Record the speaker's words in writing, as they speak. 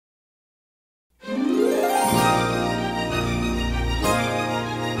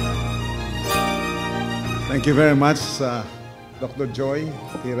Thank you very much, Dr. Joy,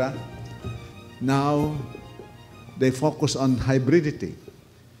 Tira. Now, they focus on hybridity.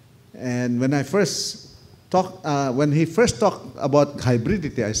 And when he first talked about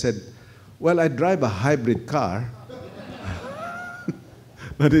hybridity, I said, well, I drive a hybrid car.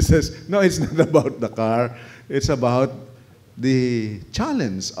 But he says, no, it's not about the car. It's about the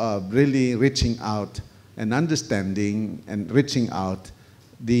challenge of really reaching out and understanding and reaching out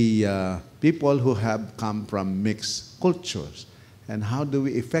the people who have come from mixed cultures. And how do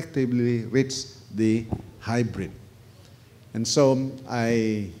we effectively reach the hybrid? And so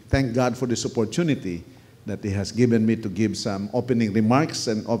I thank God for this opportunity that He has given me to give some opening remarks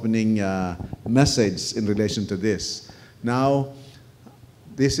and opening message in relation to this. Now,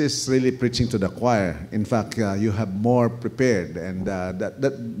 this is really preaching to the choir. In fact, you have more prepared. And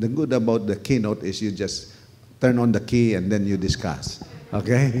the good about the keynote is you just turn on the key and then you discuss.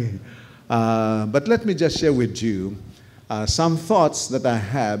 Okay? But let me just share with you some thoughts that I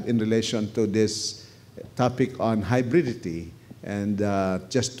have in relation to this topic on hybridity, and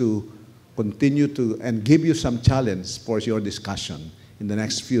just to continue to and give you some challenge for your discussion in the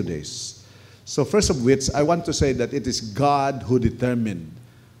next few days. So first of which, I want to say that it is God who determined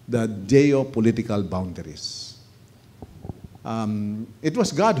the geopolitical boundaries. It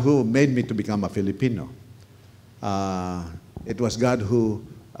was God who made me to become a Filipino. It was God who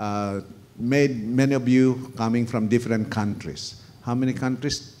made many of you coming from different countries. How many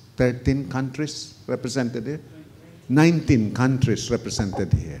countries? 13 countries represented here? 19 countries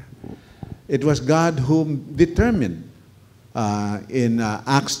represented here. It was God who determined in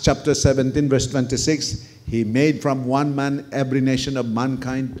Acts chapter 17, verse 26, He made from one man every nation of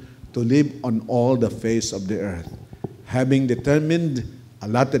mankind to live on all the face of the earth, having determined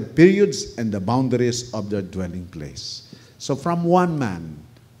allotted periods and the boundaries of their dwelling place. So from one man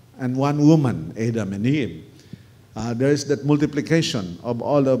and one woman, Adam and Eve, there is that multiplication of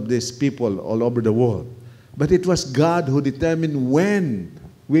all of these people all over the world. But it was God who determined when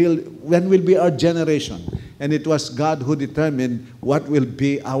will be our generation. And it was God who determined what will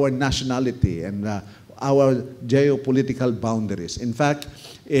be our nationality and our geopolitical boundaries. In fact,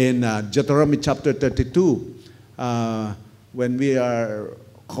 in Deuteronomy chapter 32, when we are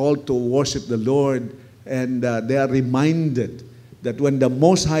called to worship the Lord, and they are reminded that when the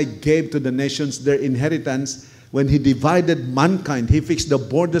Most High gave to the nations their inheritance, when He divided mankind, He fixed the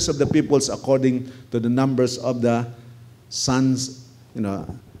borders of the peoples according to the numbers of the sons. You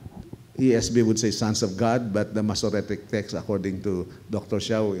know, ESB would say sons of God, but the Masoretic text, according to Dr.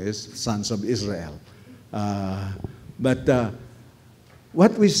 Xiao, is sons of Israel. But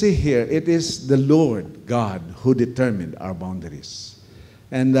what we see here, it is the Lord God who determined our boundaries.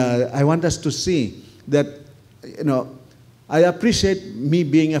 And I want us to see that, you know, I appreciate me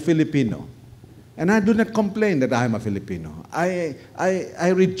being a Filipino. And I do not complain that I am a Filipino. I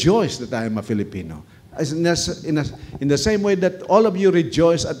rejoice that I am a Filipino. In the same way that all of you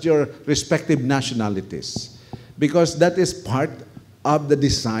rejoice at your respective nationalities. Because that is part of the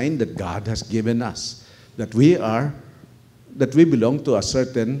design that God has given us. That we belong to a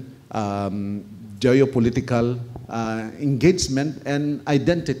certain geopolitical engagement and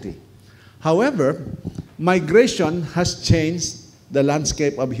identity. However, migration has changed the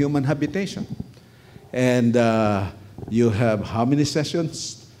landscape of human habitation. And you have how many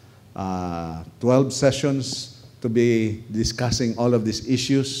sessions? 12 sessions to be discussing all of these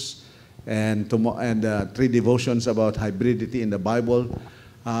issues, and 3 devotions about hybridity in the Bible.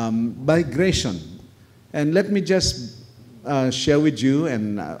 Migration. And let me just share with you,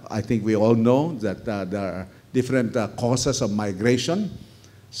 and I think we all know that there are different causes of migration.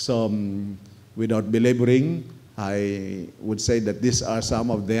 So without belaboring, I would say that these are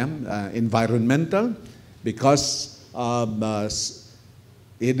some of them. Environmental, because of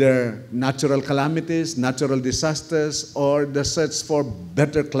either natural calamities, natural disasters, or the search for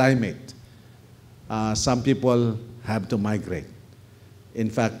better climate. Some people have to migrate. In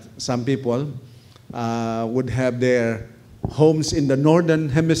fact, some people would have their homes in the northern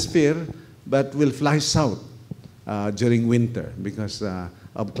hemisphere, but will fly south during winter because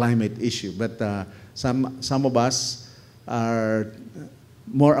of climate issue. But some of us are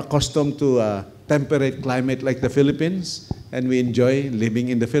more accustomed to temperate climate like the Philippines, and we enjoy living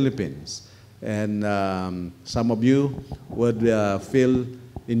in the Philippines. And some of you would feel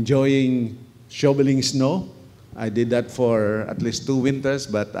enjoying shoveling snow. I did that for at least 2 winters,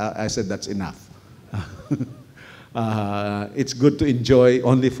 but I said that's enough. It's good to enjoy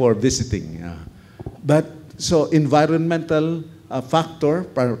only for visiting. But so environmental factor,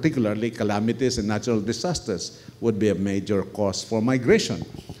 particularly calamities and natural disasters, would be a major cause for migration.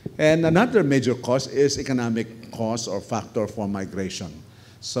 And another major cause is economic cause or factor for migration.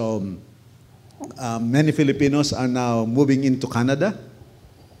 So many Filipinos are now moving into Canada,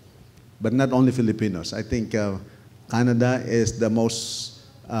 but not only Filipinos. I think Canada is the most,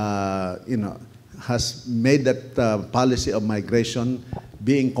 has made that policy of migration,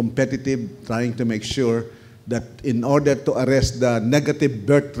 being competitive, trying to make sure that in order to arrest the negative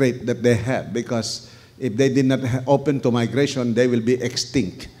birth rate that they have, because if they did not open to migration, they will be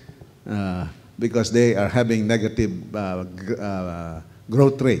extinct because they are having negative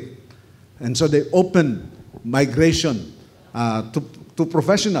growth rate. And so they open migration to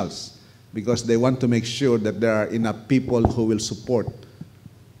professionals because they want to make sure that there are enough people who will support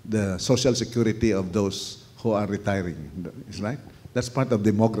the social security of those who are retiring, right? That's part of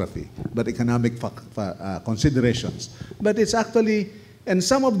demography, but economic considerations. But it's actually, and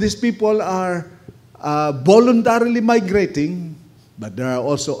some of these people are voluntarily migrating, but there are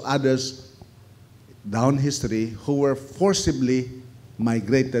also others down history who were forcibly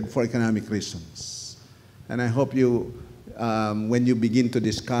migrated for economic reasons. And I hope you, when you begin to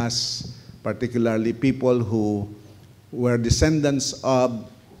discuss particularly people who were descendants of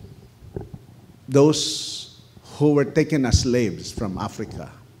those who were taken as slaves from Africa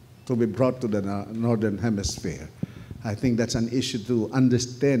to be brought to the Northern Hemisphere. I think that's an issue to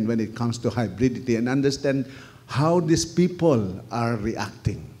understand when it comes to hybridity and understand how these people are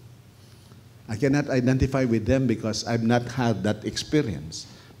reacting. I cannot identify with them because I've not had that experience.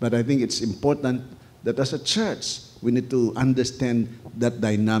 But I think it's important that as a church, we need to understand that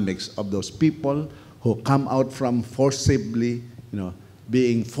dynamics of those people who come out from forcibly,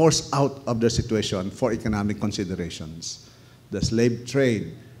 being forced out of their situation for economic considerations. The slave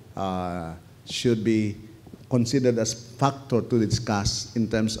trade should be considered as factor to discuss in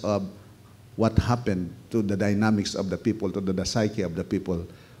terms of what happened to the dynamics of the people, to the psyche of the people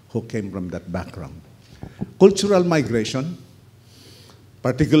who came from that background. Cultural migration,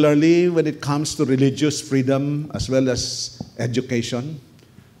 particularly when it comes to religious freedom as well as education.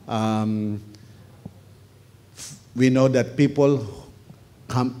 We know that people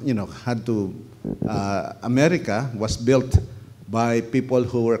had to, America was built by people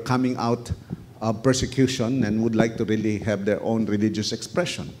who were coming out of persecution and would like to really have their own religious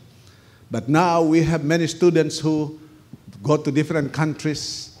expression. But now we have many students who go to different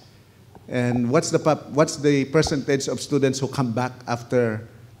countries. And what's the percentage of students who come back after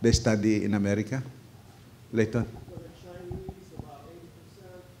they study in America? Leighton? For the Chinese, about 80%.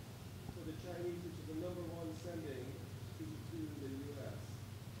 For the Chinese, which is the #1 sending to the U.S.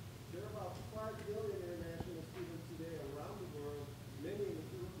 There are about 5 billion international students today around the world, many in the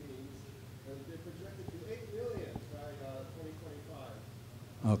Philippines, and they're projected to 8 million by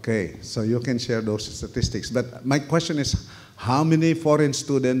 2025. Okay, so you can share those statistics. But my question is, how many foreign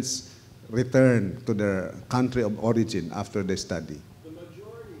students return to their country of origin after they study? The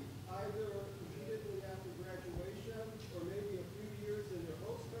majority, either immediately after graduation or maybe a few years in their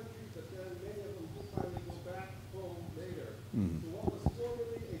host country, but then many of them do finally go back home later. So what was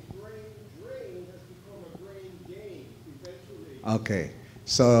formerly a brain drain has become a brain gain eventually. Okay,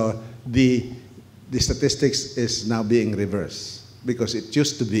 so the statistics is now being reversed because it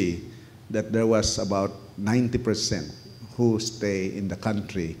used to be that there was about 90% who stay in the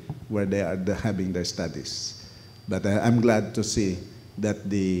country where they are having their studies. But I'm glad to see that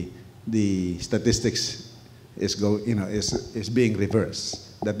the statistics is being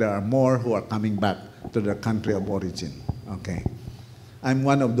reversed, that there are more who are coming back to their country of origin. Okay. I'm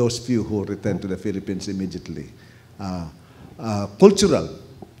one of those few who return to the Philippines immediately. Cultural,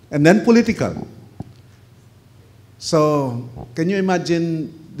 and then political. So, can you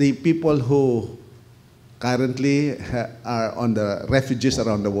imagine the people who currently are on the refugees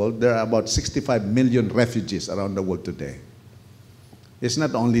around the world? There are about 65 million refugees around the world today. It's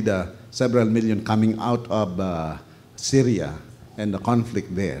not only the several million coming out of Syria and the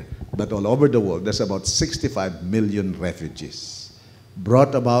conflict there, but all over the world, there's about 65 million refugees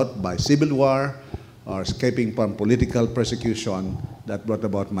brought about by civil war or escaping from political persecution that brought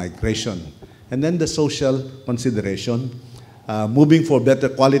about migration. And then the social consideration, moving for better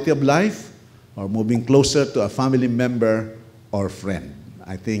quality of life, or moving closer to a family member or friend.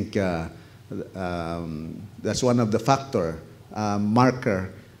 I think that's one of the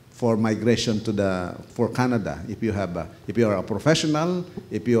marker for migration for Canada. If you are a professional,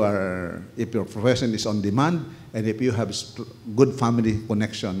 if your profession is on demand, and if you have good family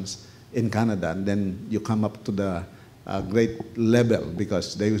connections in Canada, then you come up to the great level,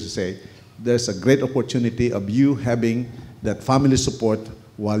 because they used to say there's a great opportunity of you having that family support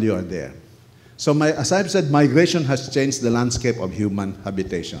while you are there. So as I've said, migration has changed the landscape of human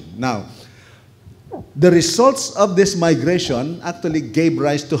habitation. Now, the results of this migration actually gave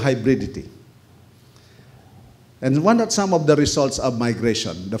rise to hybridity. And what are some of the results of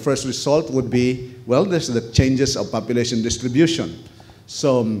migration? The first result would be, well, there's the changes of population distribution.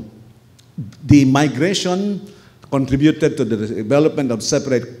 So the migration contributed to the development of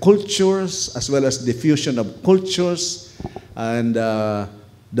separate cultures as well as diffusion of cultures and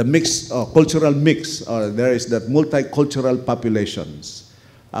the mix, cultural mix, or there is the multicultural populations.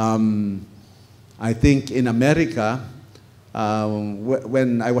 I think in America,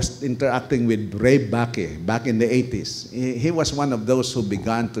 when I was interacting with Ray Bakke back in the 80s, he was one of those who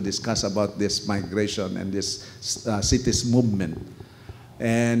began to discuss about this migration and this cities movement.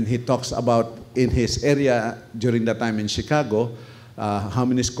 And he talks about in his area during that time in Chicago, how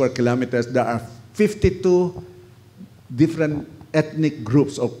many square kilometers, there are 52 different ethnic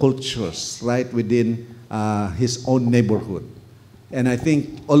groups or cultures right within his own neighborhood. And I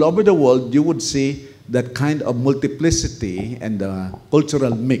think all over the world you would see that kind of multiplicity and the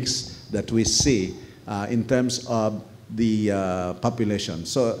cultural mix that we see in terms of the population.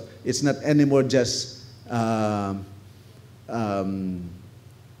 So it's not anymore just when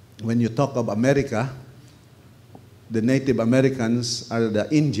you talk of America, the Native Americans are the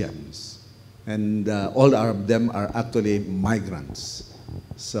Indians, and all of them are actually migrants.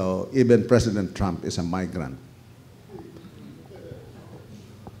 So even President Trump is a migrant.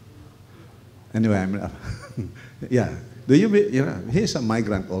 Anyway, yeah. Do you? He's a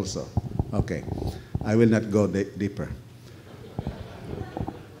migrant also. Okay, I will not go deeper.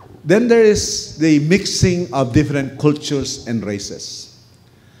 Then there is the mixing of different cultures and races.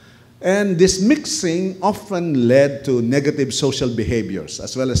 And this mixing often led to negative social behaviors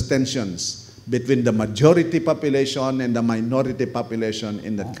as well as tensions between the majority population and the minority population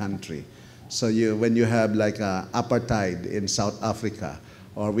in that country. So when you have like apartheid in South Africa,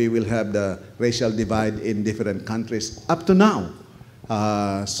 or we will have the racial divide in different countries up to now.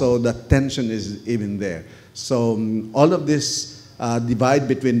 So the tension is even there. So all of this divide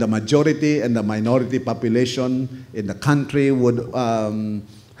between the majority and the minority population in the country would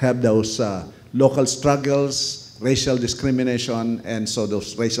have those local struggles, racial discrimination, and so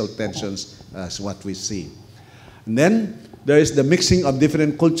those racial tensions is what we see. And then there is the mixing of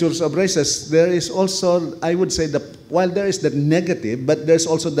different cultures of races. There is also, I would say, while there is the negative, but there's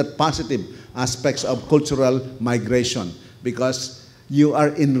also the positive aspects of cultural migration, because you are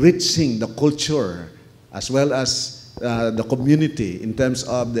enriching the culture as well as the community in terms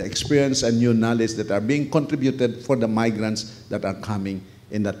of the experience and new knowledge that are being contributed for the migrants that are coming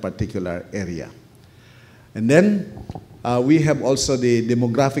in that particular area. And then we have also the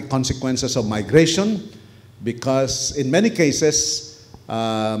demographic consequences of migration, because in many cases,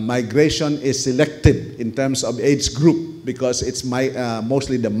 migration is selective in terms of age group, because it's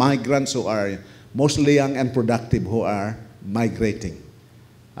mostly the migrants who are mostly young and productive who are migrating.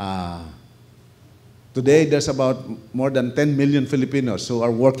 Today, there's about more than 10 million Filipinos who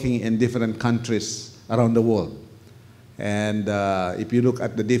are working in different countries around the world. And if you look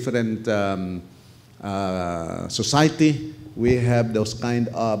at the different society, we have those kind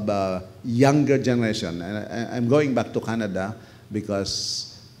of younger generation. And I'm going back to Canada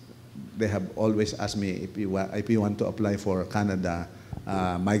because they have always asked me if you want to apply for Canada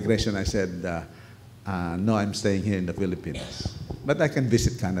migration. I said, no, I'm staying here in the Philippines. But I can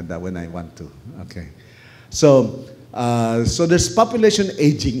visit Canada when I want to. Okay. So there's population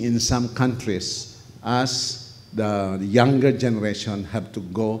aging in some countries as the younger generation have to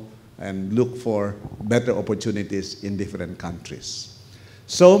go and look for better opportunities in different countries.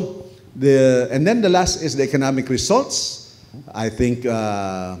 So, and then the last is the economic results. I think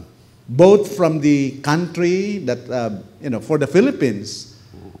both from the country that, for the Philippines,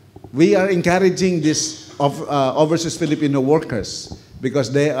 we are encouraging this overseas Filipino workers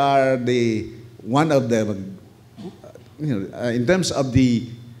because they are one of the, in terms of the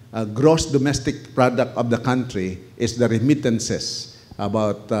gross domestic product of the country is the remittances.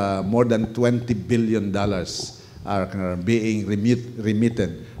 About more than $20 billion are being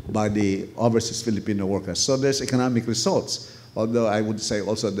remitted by the overseas Filipino workers. So there's economic results, although I would say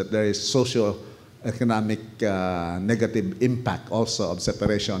also that there is socio-economic negative impact also of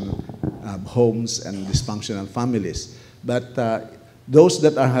separation of homes and dysfunctional families. But those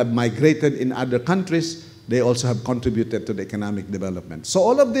that have migrated in other countries, they also have contributed to the economic development. So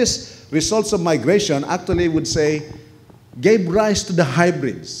all of these results of migration actually would say gave rise to the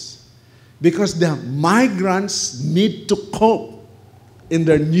hybrids, because the migrants need to cope in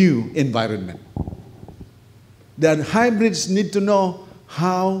their new environment. The hybrids need to know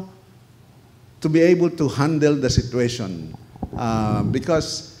how to be able to handle the situation.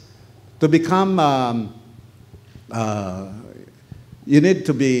 Because to become, you need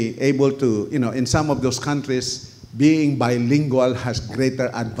to be able to, in some of those countries, being bilingual has greater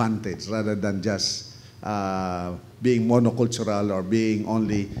advantage rather than just being monocultural or being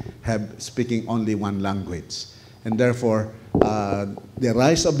speaking only one language. And therefore, the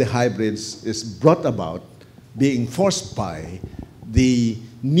rise of the hybrids is brought about, being forced by the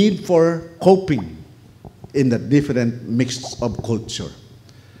need for coping in the different mix of culture.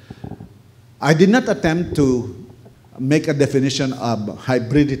 I did not attempt to make a definition of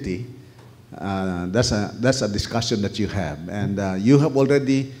hybridity. That's a discussion that you have. And you have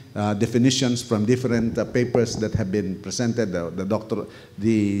already definitions from different papers that have been presented,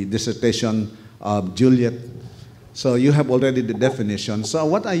 the dissertation of Juliet. So you have already the definition. So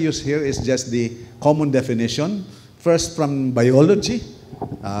what I use here is just the common definition, first from biology.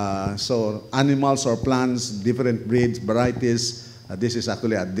 So animals or plants, different breeds, varieties. This is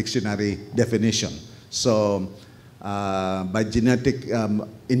actually a dictionary definition. So by genetic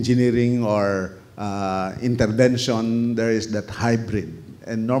engineering or intervention, there is that hybrid.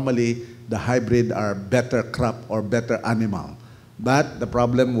 And normally, the hybrid are better crop or better animal. But the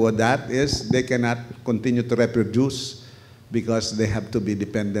problem with that is they cannot continue to reproduce because they have to be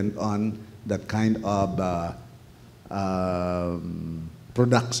dependent on that kind of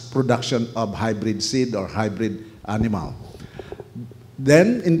production of hybrid seed or hybrid animal.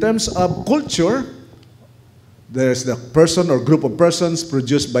 Then, in terms of culture, there's the person or group of persons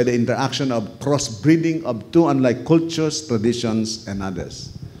produced by the interaction of crossbreeding of two unlike cultures, traditions, and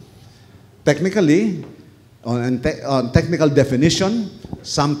others. Technically, on technical definition,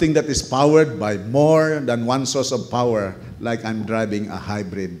 something that is powered by more than one source of power, like I'm driving a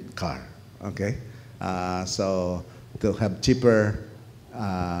hybrid car, okay? So to have cheaper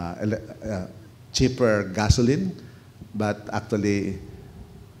gasoline, but actually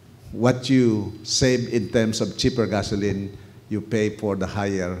what you save in terms of cheaper gasoline, you pay for the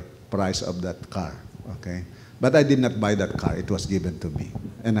higher price of that car, okay? But I did not buy that car. It was given to me,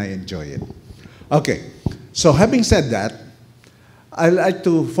 and I enjoy it. Okay, so having said that, I'd like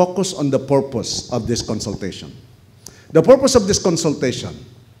to focus on the purpose of this consultation. The purpose of this consultation,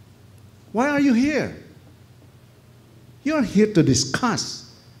 why are you here? You are here to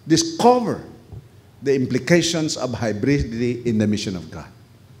discuss, discover the implications of hybridity in the mission of God.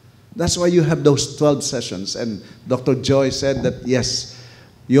 That's why you have those 12 sessions. And Dr. Joy said that, yes,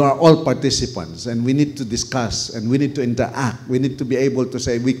 you are all participants, and we need to discuss, and we need to interact. We need to be able to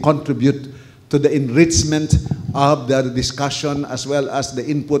say we contribute to the enrichment of the discussion as well as the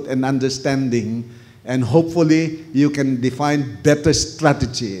input and understanding. And hopefully you can define better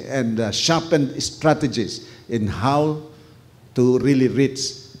strategy and sharpen strategies in how to really reach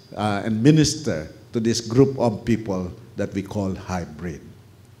and minister to this group of people that we call hybrid.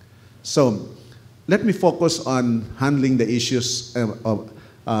 So let me focus on handling the issues,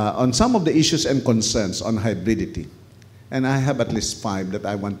 on some of the issues and concerns on hybridity. And I have at least 5 that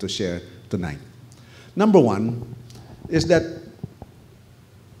I want to share tonight. Number 1 is that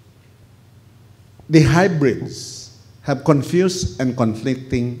the hybrids have confused and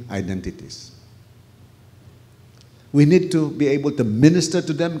conflicting identities. We need to be able to minister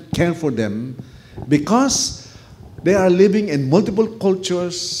to them, care for them, because they are living in multiple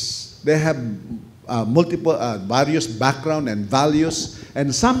cultures. They have various background and values.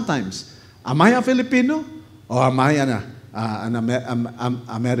 And sometimes, am I a Filipino or am I an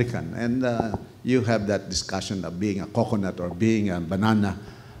American? And you have that discussion of being a coconut or being a banana.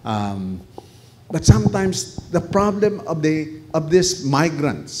 But sometimes the problem of these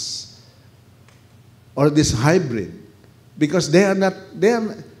migrants or this hybrid, because they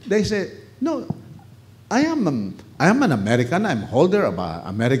say, no, I am an American. I'm holder of an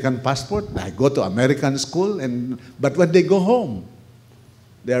American passport. I go to American school, but when they go home,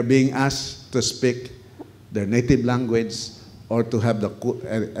 they are being asked to speak their native language or to have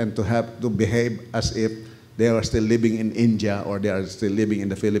to behave as if they are still living in India, or they are still living in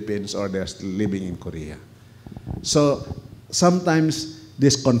the Philippines, or they are still living in Korea. So sometimes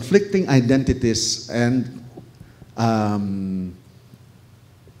these conflicting identities and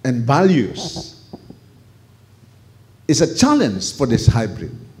values is a challenge for this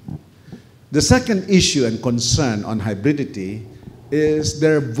hybrid. The second issue and concern on hybridity is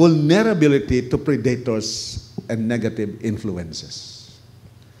their vulnerability to predators and negative influences.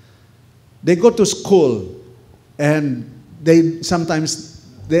 They go to school and sometimes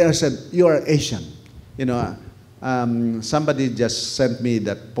they are said, you are Asian. You know, somebody just sent me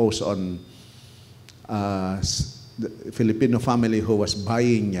that post on the Filipino family who was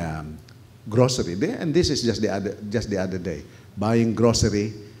buying grocery. And this is just the other day, buying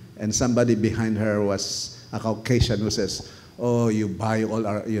grocery, and somebody behind her was a Caucasian who says, "Oh, you buy all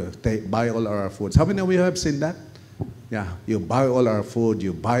our foods." How many of you have seen that? Yeah, you buy all our food,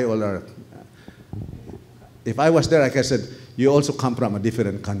 you buy all our. If I was there, like I said, you also come from a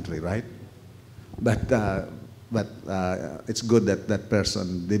different country, right? But it's good that that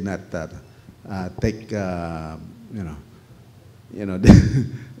person did not take,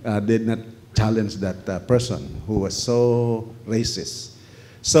 did not challenge that person who was so racist.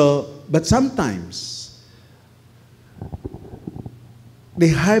 So, but sometimes the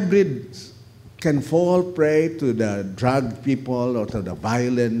hybrids can fall prey to the drug people or to the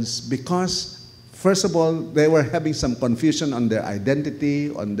violence because, first of all, they were having some confusion on their identity,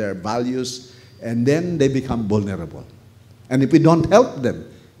 on their values, and then they become vulnerable. And if we don't help them,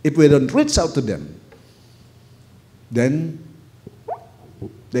 if we don't reach out to them, then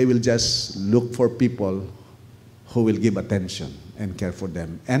they will just look for people who will give attention and care for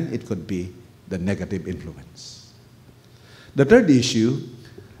them, and it could be the negative influence. The third issue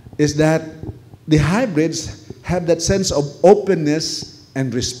is that the hybrids have that sense of openness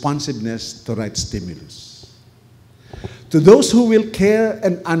and responsiveness to right stimulus. To those who will care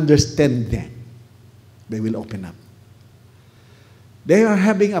and understand them, they will open up. They are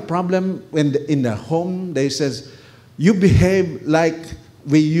having a problem when in their home, they says, "You behave like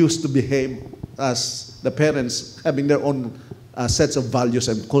we used to behave as the parents having their own sets of values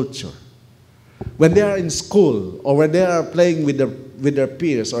and culture." When they are in school or when they are playing with their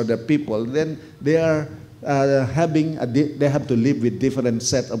peers or their people, then they are they have to live with different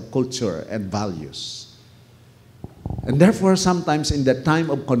set of culture and values. And therefore, sometimes in the time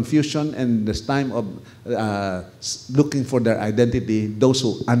of confusion and this time of looking for their identity, those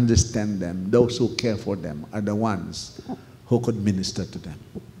who understand them, those who care for them are the ones who could minister to them.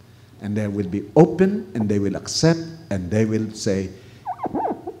 And they will be open and they will accept and they will say,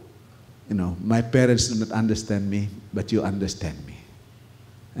 my parents do not understand me, but you understand me.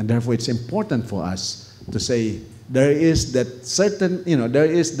 And therefore, it's important for us to say there is that certain, there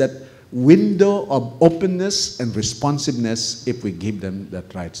is that window of openness and responsiveness if we give them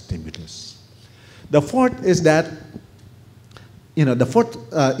that right stimulus. The fourth is that, the fourth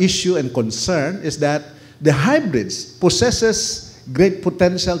issue and concern is that the hybrids possesses great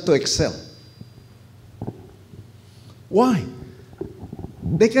potential to excel. Why?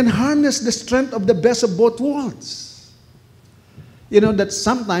 They can harness the strength of the best of both worlds. That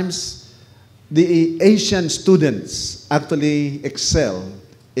sometimes the Asian students actually excel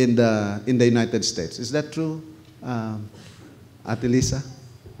in the United States. Is that true, Ate Lisa?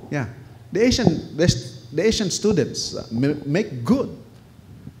 Yeah. The Asian students make good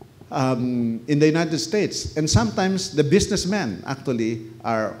in the United States. And sometimes the businessmen actually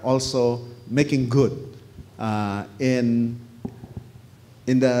are also making good in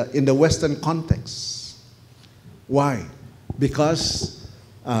the Western context. Why? Because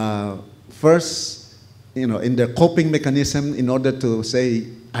first, in their coping mechanism, in order to say,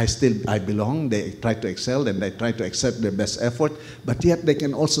 I belong, they try to excel and they try to accept their best effort, but yet they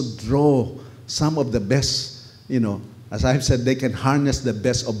can also draw some of the best, as I've said, they can harness the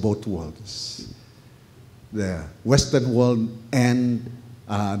best of both worlds. The Western world and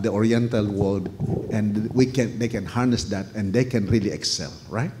the Oriental world, and they can harness that and they can really excel,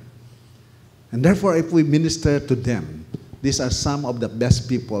 right? And therefore, if we minister to them, these are some of the best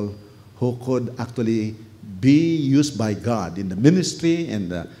people who could actually be used by God in the ministry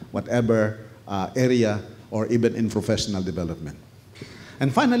and whatever area or even in professional development.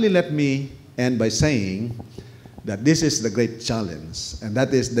 And finally, let me end by saying that this is the great challenge, and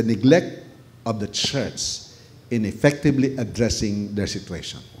that is the neglect of the church in effectively addressing their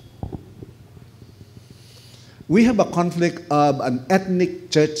situation. We have a conflict of an ethnic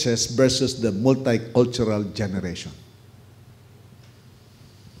churches versus the multicultural generation.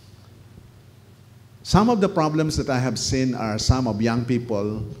 Some of the problems that I have seen are some of young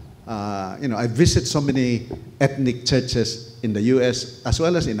people. I visit so many ethnic churches in the U.S. as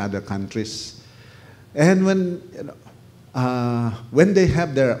well as in other countries, and when they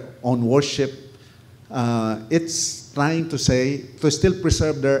have their own worship, it's trying to still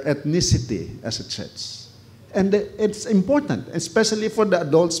preserve their ethnicity as a church, and it's important, especially for the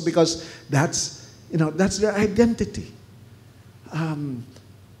adults, because that's their identity.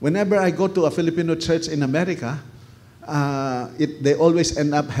 Whenever I go to a Filipino church in America, they always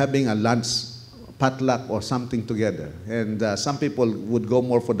end up having a lunch potluck or something together. And some people would go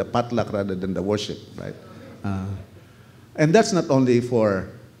more for the potluck rather than the worship, right? And that's not only for,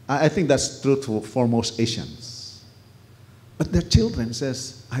 I think that's true for most Asians. But their children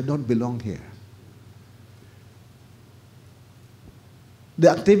says, I don't belong here. The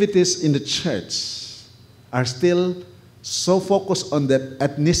activities in the church are still so focused on that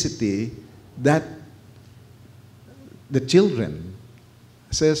ethnicity that the children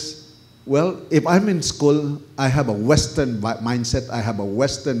says, well, if I'm in school, I have a Western mindset, I have a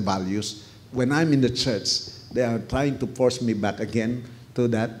Western values. When I'm in the church, they are trying to force me back again to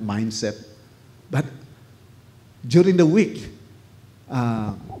that mindset. But during the week,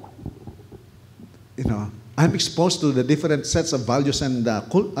 I'm exposed to the different sets of values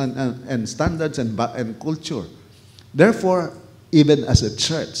and standards and culture. Therefore, even as a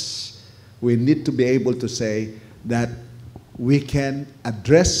church, we need to be able to say that we can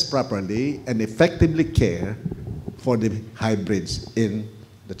address properly and effectively care for the hybrids in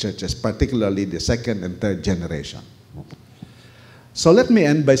the churches, particularly the second and third generation. So let me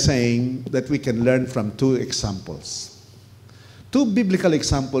end by saying that we can learn from two examples. Two biblical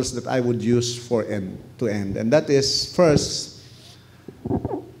examples that I would use to end. And that is, first,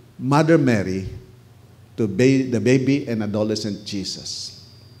 Mother Mary to the baby and adolescent Jesus.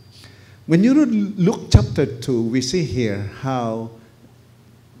 When you read Luke chapter 2, we see here how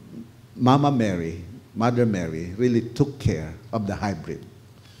Mother Mary, really took care of the hybrid.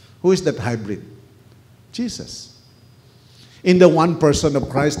 Who is that hybrid? Jesus. In the one person of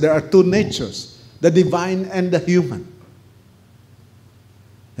Christ, there are two natures, the divine and the human.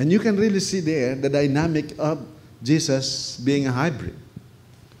 And you can really see there the dynamic of Jesus being a hybrid.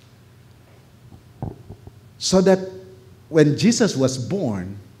 So that when Jesus was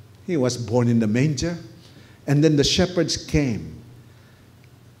born, he was born in the manger, and then the shepherds came.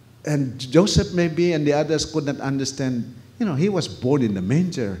 And Joseph maybe and the others could not understand, he was born in the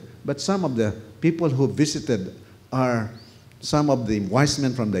manger, but some of the people who visited are some of the wise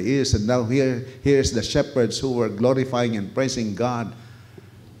men from the east, and now here's the shepherds who were glorifying and praising God.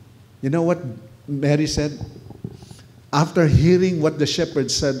 You know what Mary said? After hearing what the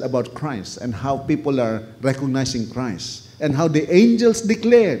shepherds said about Christ and how people are recognizing Christ and how the angels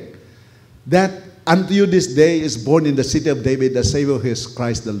declared that unto you this day is born in the city of David the Savior who is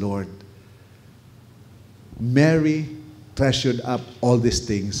Christ the Lord, Mary treasured up all these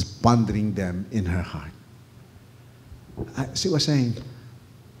things, pondering them in her heart. She was saying,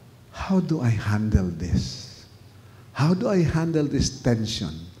 how do I handle this? How do I handle this tension?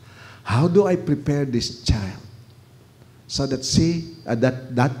 How do I prepare this child so that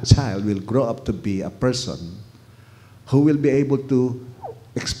that child will grow up to be a person who will be able to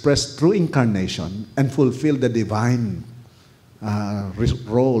express true incarnation and fulfill the divine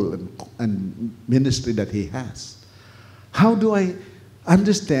role and ministry that he has? How do I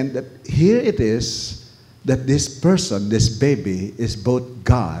understand that here it is that this person, this baby, is both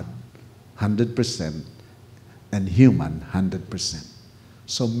God 100% and human 100%.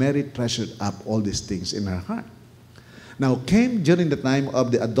 So Mary treasured up all these things in her heart. Now came during the time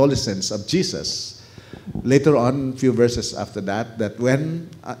of the adolescence of Jesus, later on, a few verses after that, that when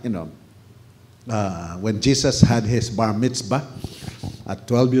Jesus had his bar mitzvah at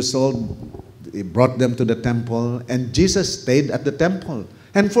 12 years old, he brought them to the temple, and Jesus stayed at the temple.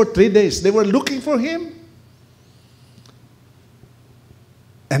 And for 3 days, they were looking for him.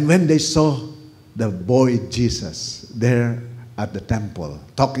 And when they saw the boy Jesus there at the temple,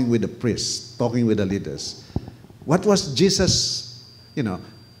 talking with the priests, talking with the leaders, what was Jesus,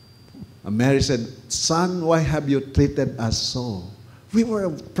 Mary said, "Son, why have you treated us so? We were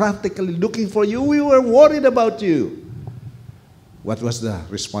practically looking for you. We were worried about you." What was the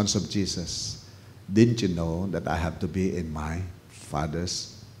response of Jesus? "Didn't you know that I have to be in my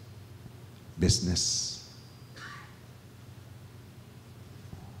Father's business?"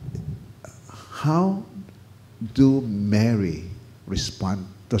 How do Mary respond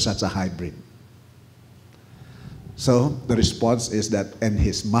to such a hybrid? So the response is that, and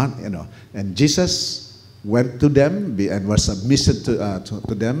his mom, and Jesus went to them and was submissive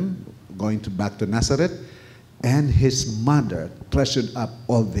to them, going back to Nazareth, and his mother treasured up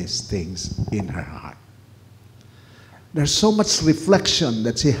all these things in her heart. There's so much reflection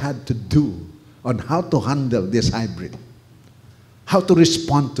that she had to do on how to handle this hybrid, how to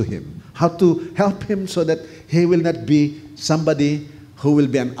respond to him, how to help him so that he will not be somebody who will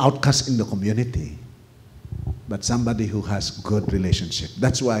be an outcast in the community, but somebody who has good relationship.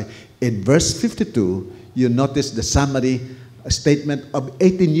 That's why in verse 52, you notice the summary statement of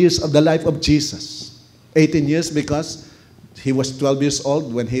 18 years of the life of Jesus. 18 years because he was 12 years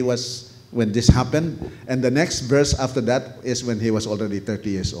old when this happened, and the next verse after that is when he was already 30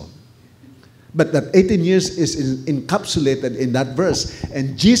 years old. But that 18 years is encapsulated in that verse.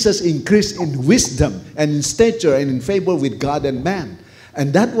 And Jesus increased in wisdom and in stature and in favor with God and man.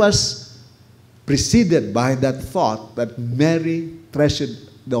 And that was preceded by that thought that Mary treasured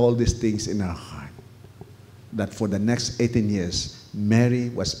all these things in her heart. That for the next 18 years, Mary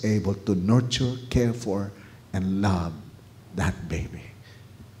was able to nurture, care for, and love that baby,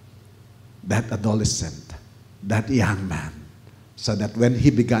 that adolescent, that young man, so that when he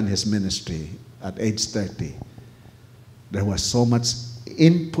began his ministry at age 30, there was so much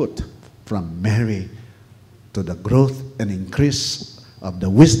input from Mary to the growth and increase of the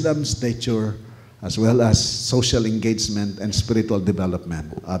wisdom, stature, as well as social engagement and spiritual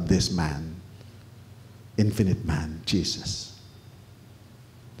development of this man, infinite man, Jesus.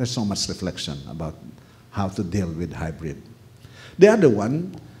 There's so much reflection about how to deal with hybrid. The other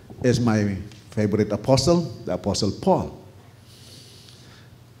one is my favorite apostle, the Apostle Paul.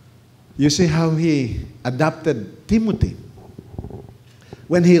 You see how he adopted Timothy.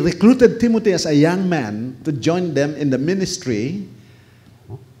 When he recruited Timothy as a young man to join them in the ministry,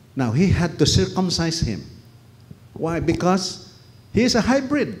 now he had to circumcise him. Why? Because he is a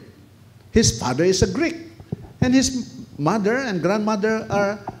hybrid. His father is a Greek, and his mother and grandmother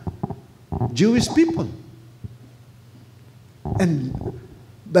are Jewish people. And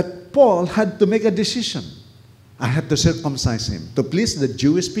that Paul had to make a decision. I had to circumcise him to please the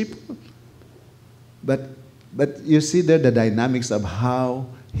Jewish people. But you see there the dynamics of how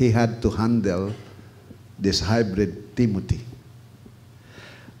he had to handle this hybrid Timothy.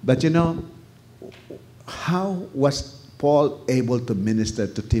 But you know, how was Paul able to minister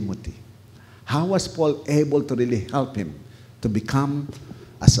to Timothy? How was Paul able to really help him to become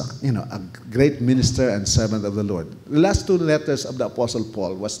a great minister and servant of the Lord? The last two letters of the Apostle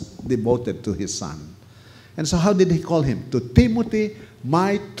Paul was devoted to his son. And so how did he call him? To Timothy,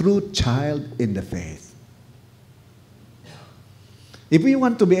 my true child in the faith. If we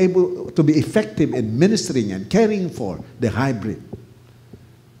want to be able to be effective in ministering and caring for the hybrid,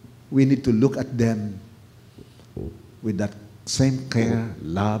 we need to look at them with that same care,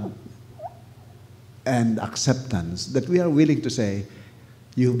 love, and acceptance that we are willing to say,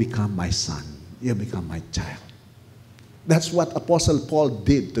 you become my son, you become my child. That's what Apostle Paul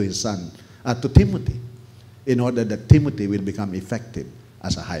did to his son, to Timothy, in order that Timothy will become effective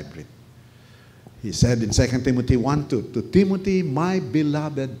as a hybrid. He said in 2 Timothy 1:2, to Timothy, my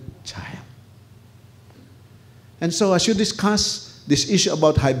beloved child. And so as you discuss this issue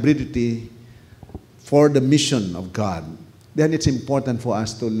about hybridity for the mission of God, then it's important for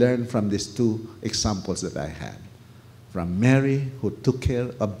us to learn from these two examples that I had. From Mary, who took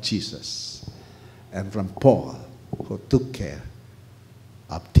care of Jesus, and from Paul, who took care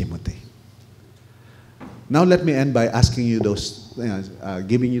of Timothy. Now let me end by asking you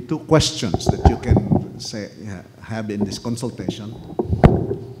giving you two questions that you can have in this consultation.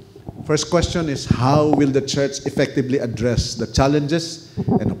 First question is, how will the church effectively address the challenges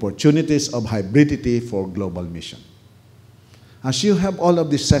and opportunities of hybridity for global mission? As you have all of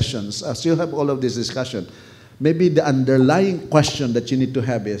these sessions, as you have all of this discussion, maybe the underlying question that you need to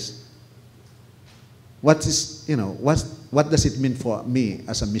have is, what does it mean for me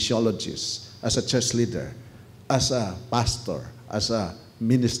as a missiologist, as a church leader, as a pastor, as a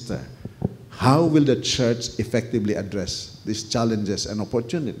minister? How will the church effectively address these challenges and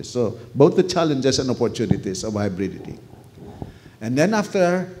opportunities? So both the challenges and opportunities of hybridity. And then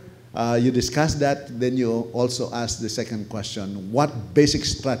after you discuss that, then you also ask the second question, what basic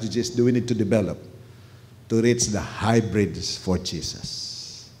strategies do we need to develop to reach the hybrids for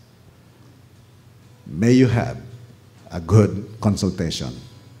Jesus? May you have a good consultation.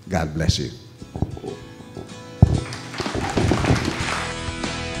 God bless you.